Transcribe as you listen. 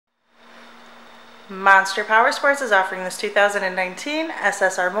Monster Powersports is offering this 2019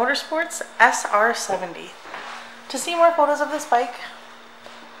 SSR Motorsports SR70. To see more photos of this bike,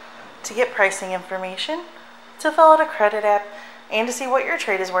 to get pricing information, to fill out a credit app, and to see what your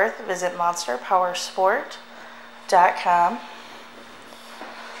trade is worth, visit monsterpowersport.com.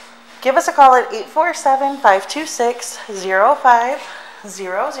 Give us a call at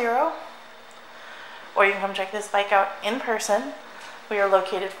 847-526-0500, or you can come check this bike out in person. We are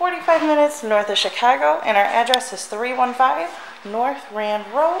located 45 minutes north of Chicago, and our address is 315 North Rand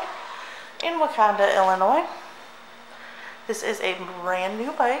Road in Wauconda, Illinois. This is a brand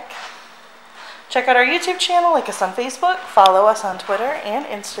new bike. Check out our YouTube channel, like us on Facebook, follow us on Twitter and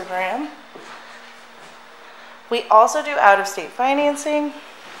Instagram. We also do out-of-state financing,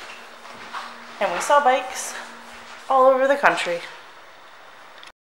 and we sell bikes all over the country.